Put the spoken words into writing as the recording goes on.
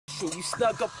action. You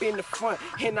stuck up in the front,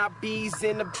 and I bees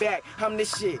in the back. I'm the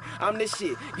shit, I'm the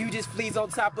shit. You just please on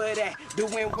top of that,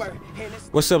 doing work.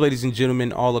 What's up, ladies and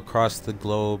gentlemen, all across the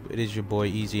globe? It is your boy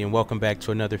Easy, and welcome back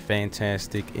to another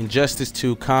fantastic Injustice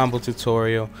 2 combo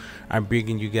tutorial. I'm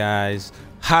bringing you guys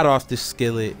hot off the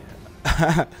skillet.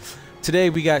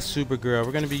 Today we got Supergirl.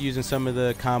 We're going to be using some of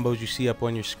the combos you see up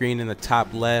on your screen in the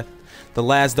top left. The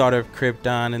Last Daughter of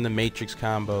Krypton and the Matrix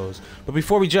combos. But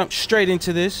before we jump straight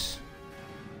into this,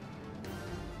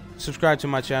 subscribe to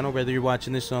my channel, whether you're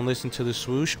watching this on Listen to the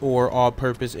Swoosh or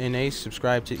AllpurposeNA.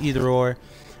 Subscribe to either or.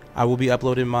 I will be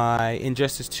uploading my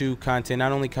Injustice 2 content,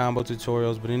 not only combo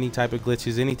tutorials, but any type of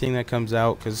glitches, anything that comes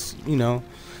out, because, you know,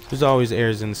 there's always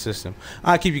errors in the system.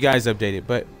 I'll keep you guys updated.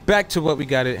 But back to what we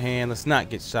got at hand. Let's not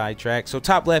get sidetracked. So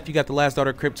top left, you got the Last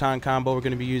Daughter of Krypton combo we're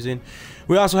going to be using.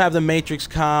 We also have the Matrix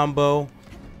combo.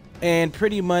 And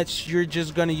pretty much you're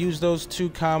just going to use those two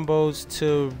combos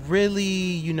to really,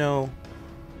 you know,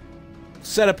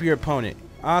 set up your opponent.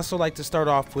 I also like to start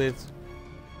off with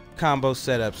combo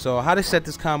setup. So how to set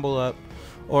this combo up,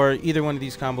 or either one of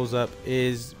these combos up,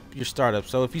 is your startup.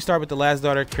 So if you start with the Last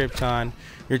Daughter of Krypton,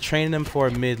 you're training them for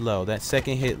a mid-low, that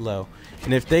second hit low.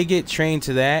 And if they get trained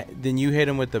to that, then you hit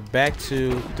them with the back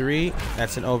 2, 3,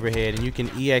 that's an overhead, and you can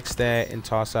EX that and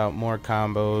toss out more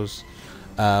combos,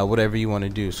 whatever you want to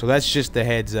do. So that's just the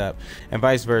heads up. And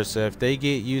vice versa, if they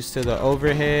get used to the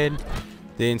overhead,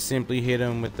 then simply hit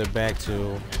them with the back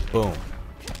 2, boom,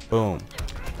 boom,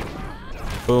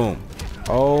 boom.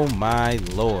 Oh my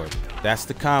lord. That's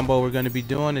the combo we're going to be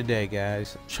doing today,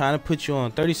 guys. I'm trying to put you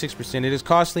on 36%. It is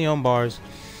costly on bars.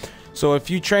 So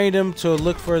if you train them to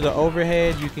look for the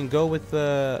overhead, you can go with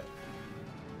the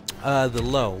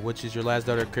low, which is your Last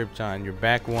Daughter of Krypton, your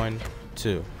back 1,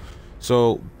 2.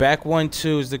 So back 1,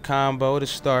 2 is the combo to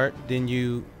start. Then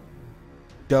you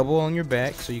double on your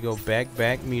back. So you go back,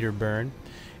 back, meter burn.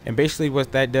 And basically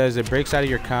what that does, it breaks out of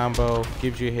your combo,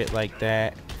 gives you a hit like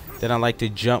that. Then I like to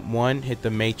jump 1, hit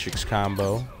the Matrix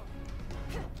combo,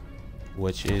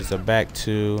 which is a back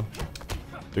 2,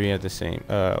 3 at the same,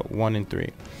 1 and 3.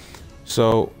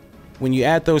 So when you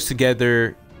add those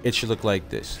together, it should look like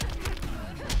this.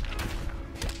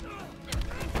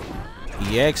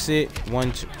 EX it,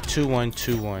 1, 2, 1,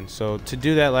 2, 1. So to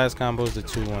do that last combo is the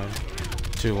 2, 1,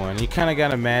 2, 1. You kind of got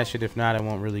to mash it. If not, it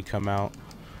won't really come out.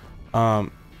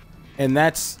 And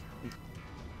that's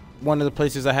one of the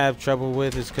places I have trouble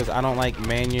with, is because I don't like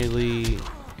manually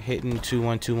hitting 2,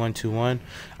 1, 2, 1, 2, 1.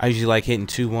 I usually like hitting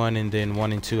 2, 1 and then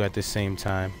 1 and 2 at the same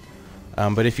time.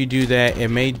 But if you do that, it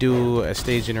may do a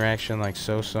stage interaction like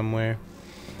so somewhere.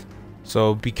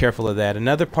 So be careful of that.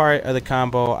 Another part of the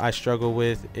combo I struggle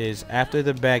with is after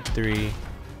the back 3,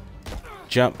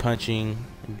 jump punching,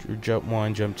 jump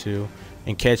 1, jump 2,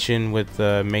 and catching with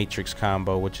the Matrix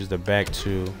combo, which is the back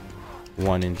 2,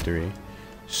 1 and 3.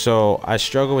 So I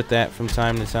struggle with that from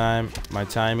time to time. My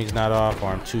timing's not off, or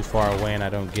I'm too far away and I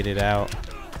don't get it out.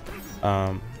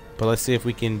 But let's see if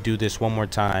we can do this one more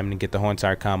time and get the whole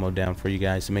entire combo down for you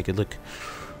guys to make it look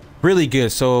really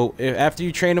good. So after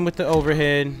you train them with the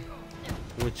overhead,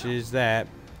 which is that,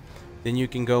 then you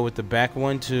can go with the back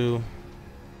 1, 2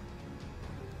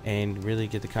 and really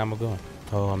get the combo going.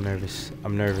 Oh, I'm nervous.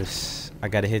 I'm nervous. I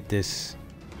gotta hit this.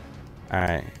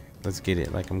 Alright, let's get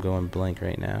it. Like I'm going blank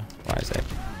right now. Why is that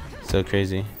so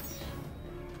crazy?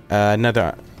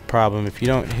 Another problem, if you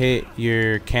don't hit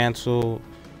your cancel,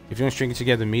 if you don't string it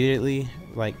together immediately,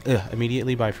 like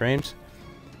immediately by frames,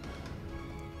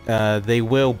 they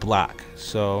will block.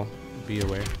 So be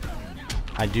aware.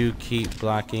 I do keep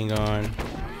blocking on.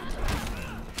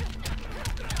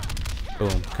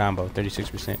 Boom, combo,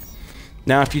 36%.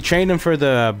 Now if you train them for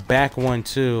the back 1,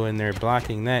 2 and they're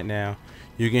blocking that now,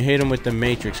 you can hit them with the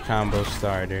Matrix combo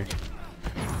starter.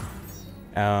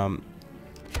 And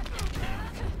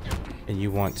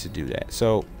you want to do that.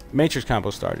 So Matrix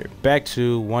combo starter, back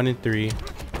 2, 1 and 3.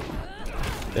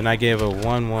 Then I give a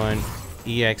 1, 1,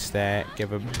 EX that,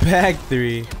 give a back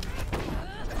 3.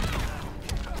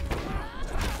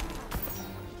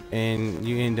 And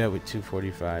you end up with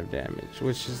 245 damage,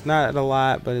 which is not a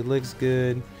lot, but it looks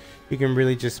good. You can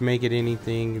really just make it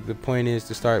anything. The point is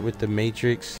to start with the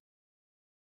Matrix.